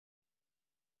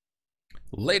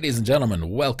Ladies and gentlemen,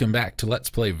 welcome back to Let's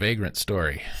Play Vagrant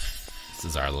Story. This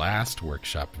is our last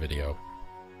workshop video.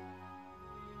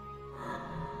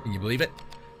 Can you believe it?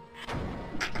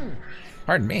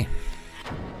 Pardon me.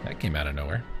 That came out of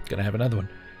nowhere. Gonna have another one.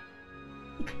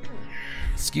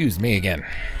 Excuse me again.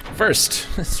 First,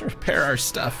 let's repair our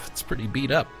stuff. It's pretty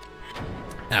beat up.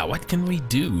 Now, what can we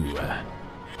do?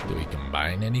 Do we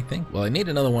combine anything? Well, I need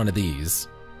another one of these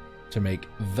to make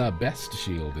the best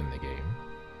shield in the game.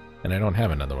 And I don't have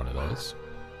another one of those.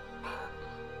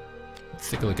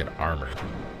 Let's take a look at armor.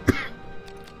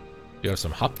 You have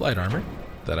some hoplite armor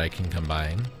that I can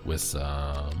combine with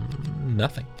some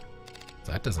nothing.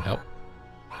 So that doesn't help.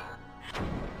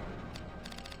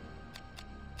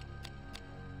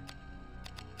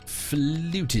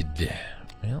 Fluted.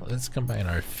 Well, let's combine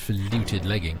our fluted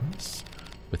leggings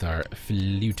with our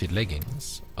fluted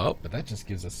leggings. Oh, but that just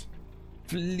gives us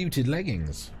fluted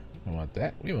leggings. I don't want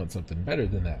that. We want something better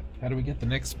than that. How do we get the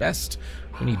next best?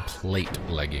 We need plate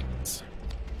leggings.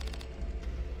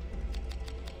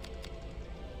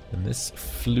 And this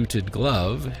fluted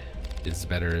glove is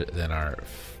better than our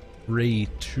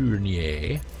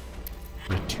retournier,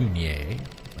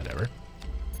 whatever.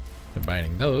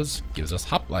 Combining those gives us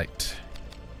hoplite,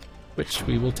 which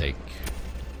we will take.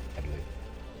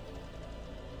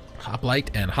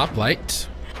 Hoplite and hoplite.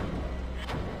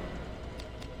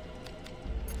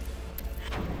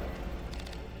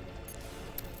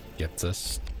 Gets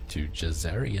us to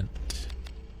Jasariant,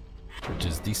 which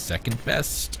is the second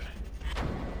best.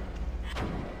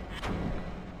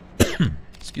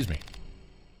 Excuse me.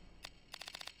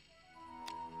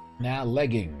 Now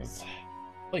leggings.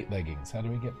 Plate leggings. How do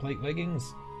we get plate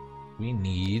leggings? We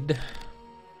need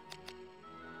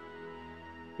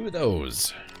 2 of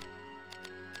those.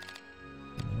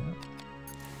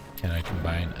 Can I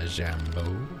combine a Jambo?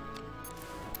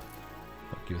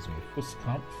 That gives me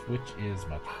Fuskampf, which is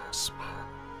much worse.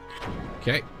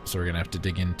 Okay, so we're gonna have to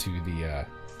dig into the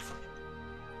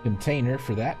container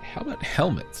for that. How about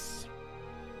helmets?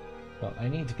 Well, I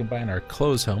need to combine our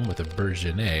clothes helm with a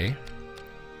Bergenet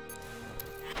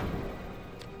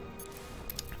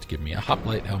to give me a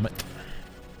hoplite helmet.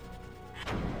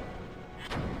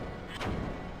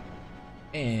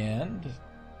 And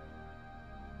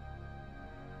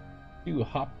 2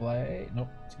 hoplite. Nope,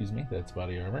 excuse me, that's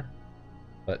body armor.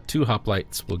 But 2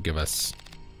 hoplites will give us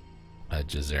a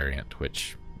Jasariant,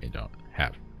 which we don't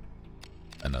have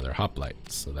another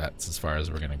hoplite, so that's as far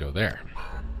as we're gonna go there.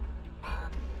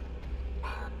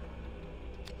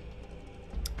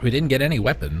 We didn't get any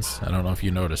weapons. I don't know if you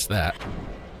noticed that.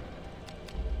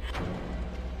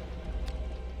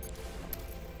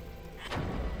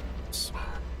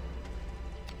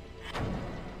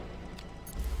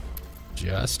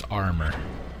 Just armor.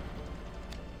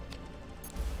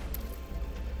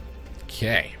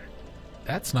 Okay.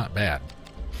 That's not bad.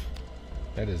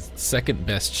 That is second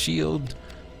best shield.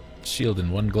 Shield in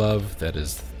 1 glove. That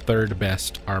is 3rd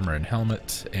best armor and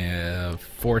helmet. And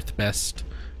 4th best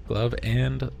glove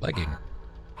and legging.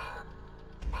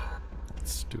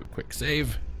 Let's do a quick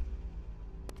save.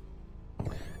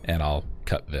 And I'll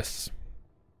cut this.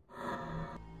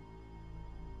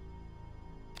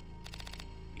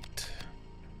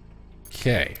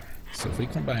 Okay, so if we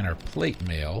combine our plate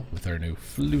mail with our new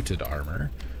fluted armor,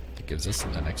 it gives us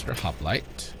an extra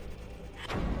hoplite.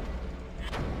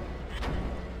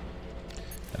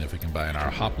 And if we combine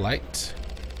our hoplite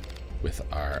with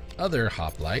our other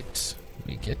hoplite,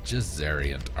 we get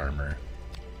Jasariant armor.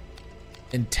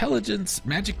 Intelligence,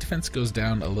 magic defense goes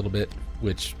down a little bit,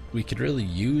 which we could really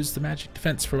use the magic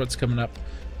defense for what's coming up,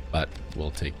 but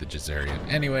we'll take the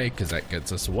Jasariant anyway, because that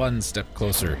gets us 1 step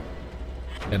closer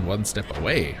and 1 step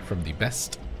away from the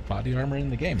best body armor in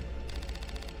the game.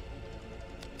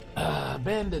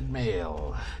 Banded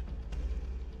mail.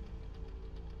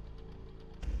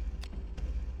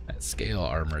 That scale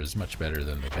armor is much better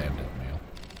than the banded mail.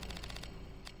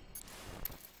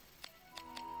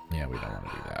 Yeah, we don't want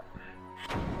to do that.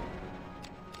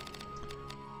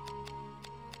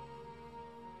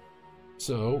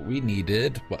 So we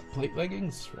needed, what, plate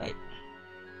leggings? Right.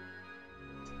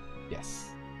 Yes.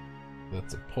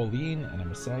 That's a Pauline and a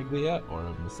Missaglia, or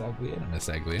a Missaglia and a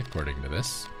Missaglia, according to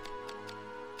this.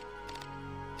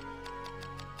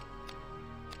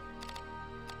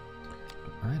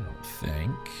 I don't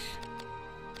think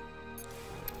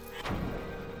we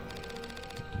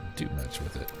can do much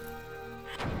with it.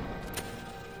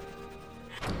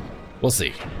 We'll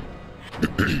see.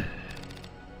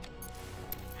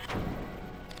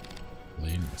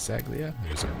 Pauline, Missaglia,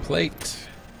 there's our plate.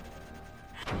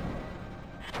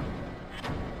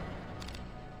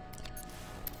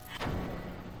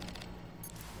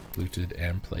 Looted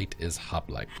and plate is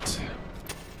hoplite.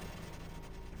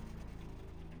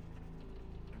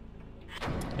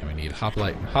 And we need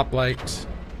hoplite and hoplite.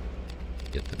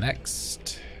 Get the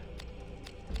next.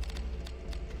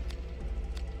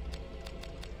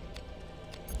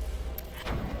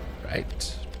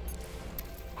 Right.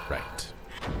 Right.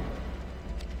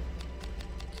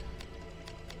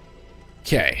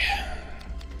 Okay.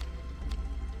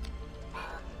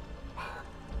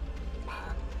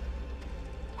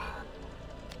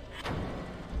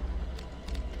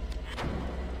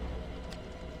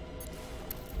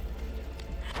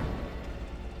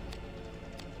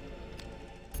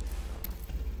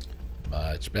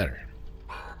 Much better.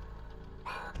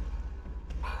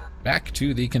 Back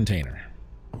to the container.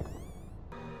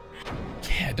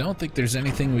 Okay, I don't think there's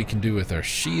anything we can do with our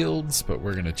shields, but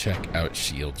we're gonna check out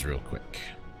shields real quick.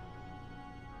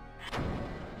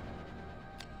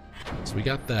 So we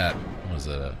got that, what was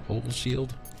it, a oval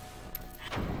shield?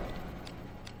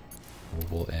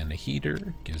 Oval and a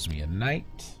heater, gives me a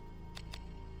knight,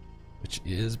 which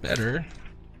is better.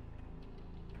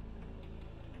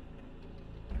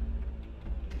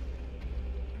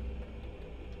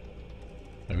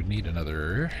 I would need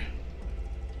another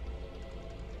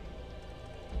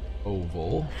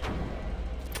oval,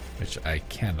 which I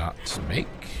cannot make.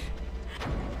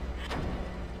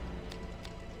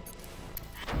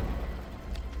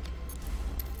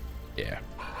 Yeah.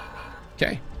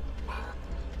 Okay.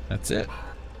 That's it.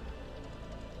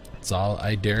 That's all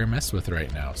I dare mess with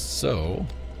right now. So,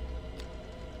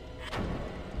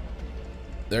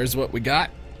 there's what we got.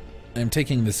 I'm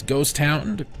taking this ghost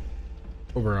hound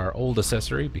over our old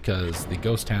accessory because the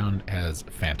ghost hound has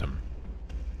phantom.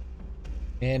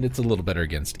 And it's a little better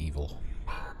against evil.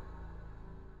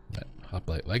 But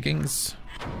hoplite leggings.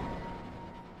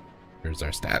 Here's our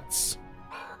stats.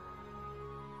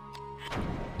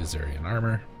 Azarian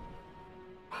armor.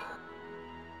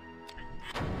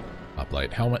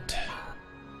 Hoplite helmet.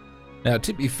 Now,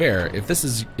 to be fair,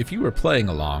 if you were playing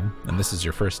along and this is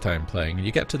your first time playing and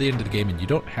you get to the end of the game and you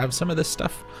don't have some of this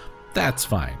stuff, that's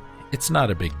fine. It's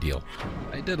not a big deal.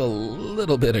 I did a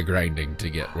little bit of grinding to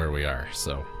get where we are,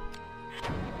 so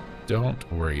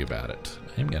don't worry about it.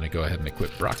 I'm gonna go ahead and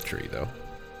equip Rock Tree though.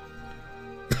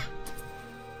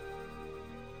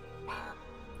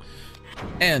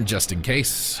 And just in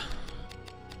case,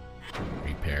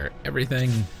 repair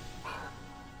everything.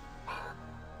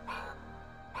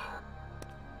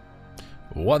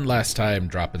 One last time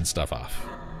dropping stuff off.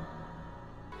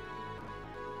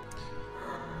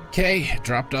 Okay,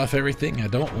 dropped off everything I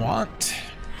don't want.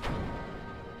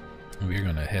 We're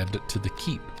gonna head to the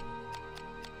keep.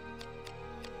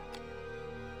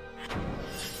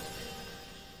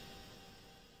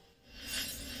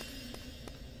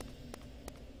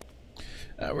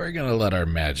 We're gonna let our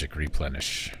magic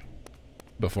replenish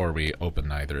before we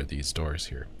open either of these doors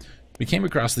here. We came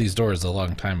across these doors a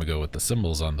long time ago with the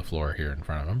symbols on the floor here in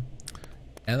front of them,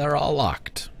 and they're all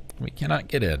locked. We cannot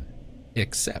get in,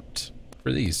 except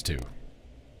for these two.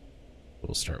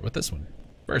 We'll start with this one.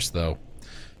 First though,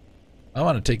 I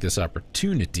want to take this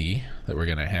opportunity that we're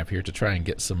gonna have here to try and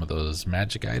get some of those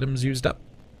magic items used up.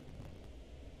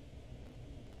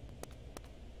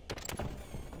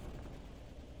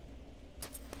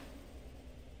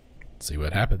 See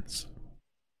what happens.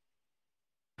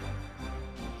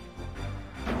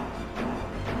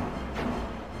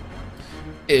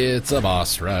 It's a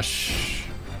boss rush.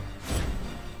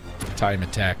 Time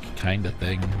attack kind of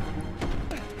thing.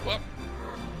 Whoop.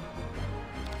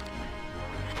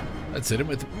 Let's hit him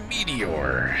with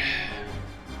Meteor.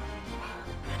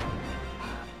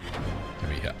 Can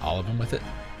we hit all of them with it?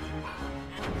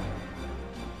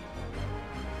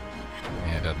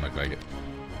 Yeah, it doesn't look like it.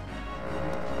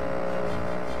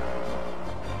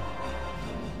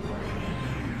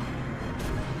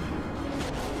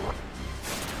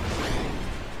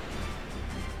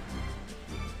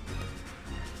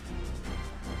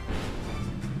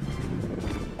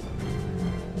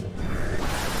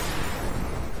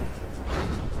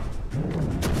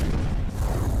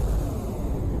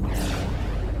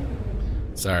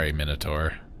 Sorry,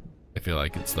 Minotaur. I feel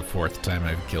like it's the 4th time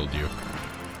I've killed you.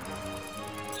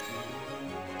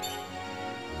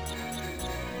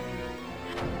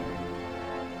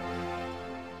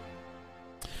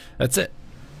 That's it.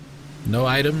 No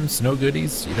items, no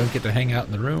goodies. You don't get to hang out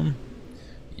in the room.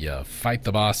 You fight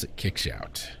the boss, it kicks you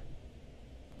out.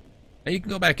 Now you can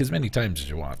go back as many times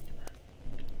as you want.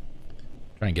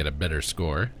 Try and get a better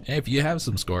score. And if you have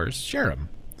some scores, share them.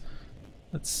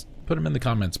 Let's put them in the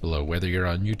comments below, whether you're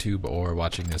on YouTube or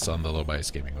watching this on the Low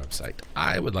Bias Gaming website.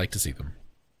 I would like to see them.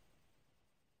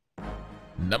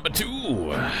 Number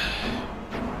 2.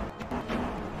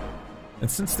 And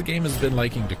since the game has been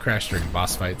liking to crash during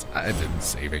boss fights, I've been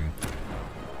saving.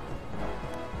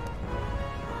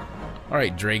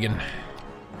 Alright, Dragon.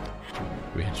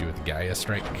 We hit you with Gaia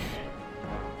Strike.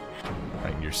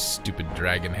 Right in your stupid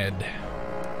dragon head.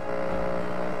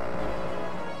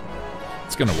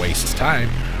 It's gonna waste time.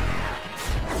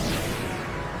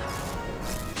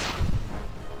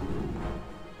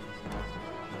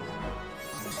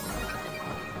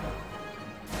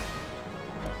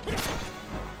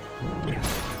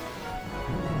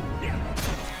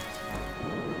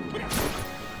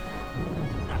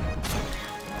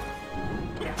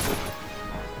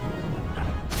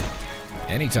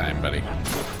 Anytime, buddy.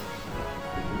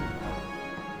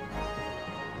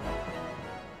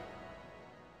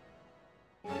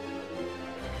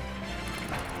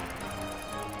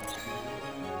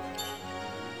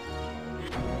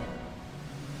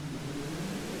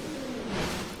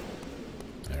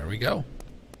 There we go.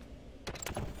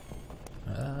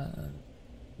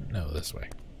 No, this way.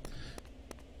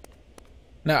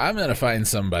 Now, I'm gonna find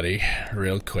somebody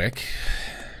real quick.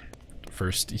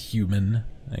 First human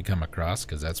I come across,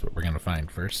 because that's what we're gonna find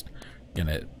first.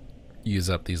 Gonna use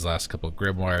up these last couple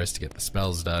grimoires to get the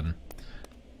spells done,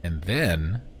 and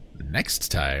then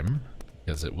next time,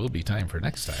 because it will be time for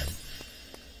next time.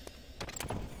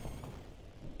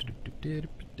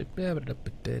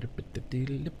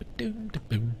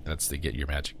 That's the Get Your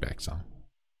Magic Back song.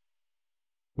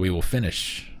 We will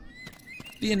finish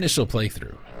the initial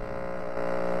playthrough.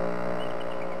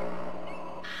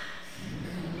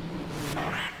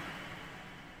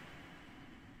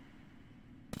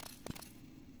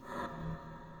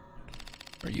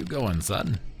 Where you going,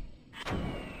 son?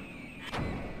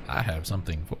 I have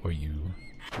something for you.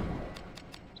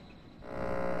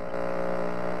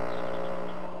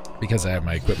 Because I have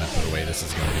my equipment put away, this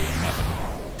is going to do nothing.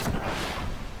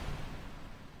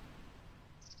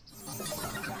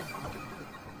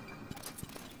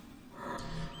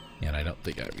 And I don't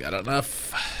think I've got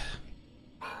enough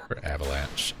for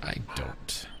Avalanche. I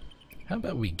don't. How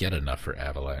about we get enough for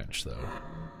Avalanche, though?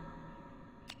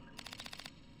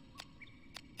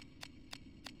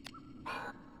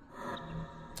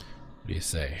 What do you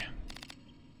say?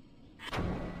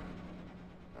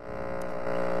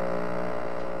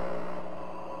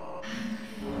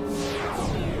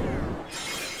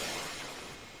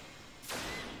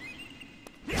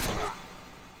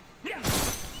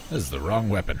 This is the wrong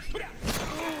weapon.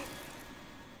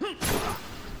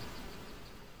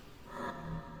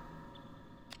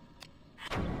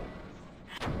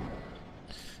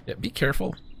 Yeah, be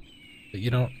careful that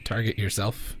you don't target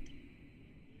yourself.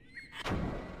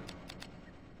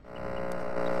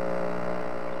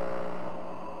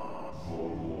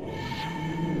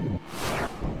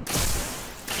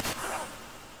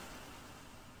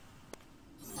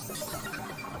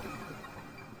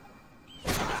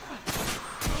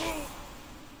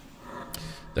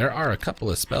 There are a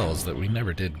couple of spells that we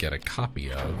never did get a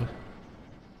copy of.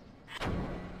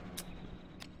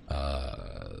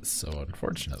 So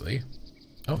unfortunately...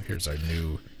 Oh, here's our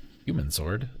new human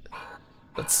sword.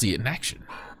 Let's see it in action.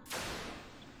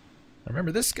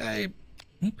 Remember this guy?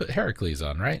 He put Heracles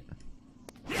on, right?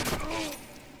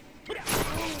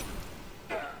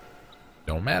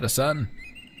 Don't matter, son.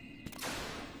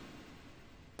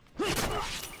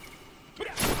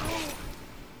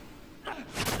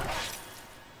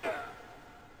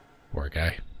 Poor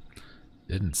guy.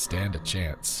 Didn't stand a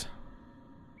chance.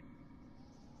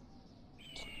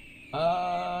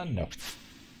 No.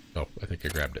 Oh, I think I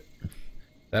grabbed it.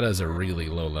 That is a really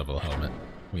low-level helmet.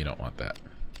 We don't want that.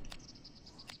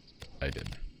 I did.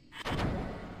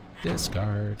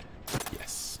 Discard.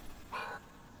 Yes.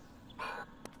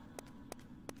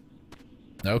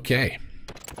 Okay.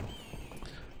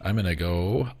 I'm gonna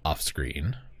go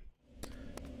off-screen.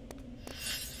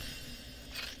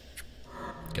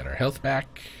 Get our health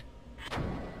back.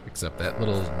 Fix up that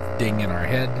little ding in our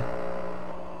head.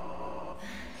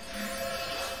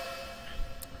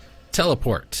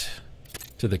 Teleport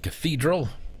to the cathedral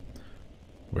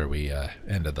where we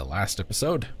ended the last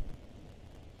episode.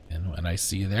 And when I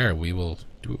see you there, we will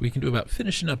do what we can do about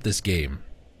finishing up this game.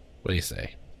 What do you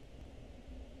say?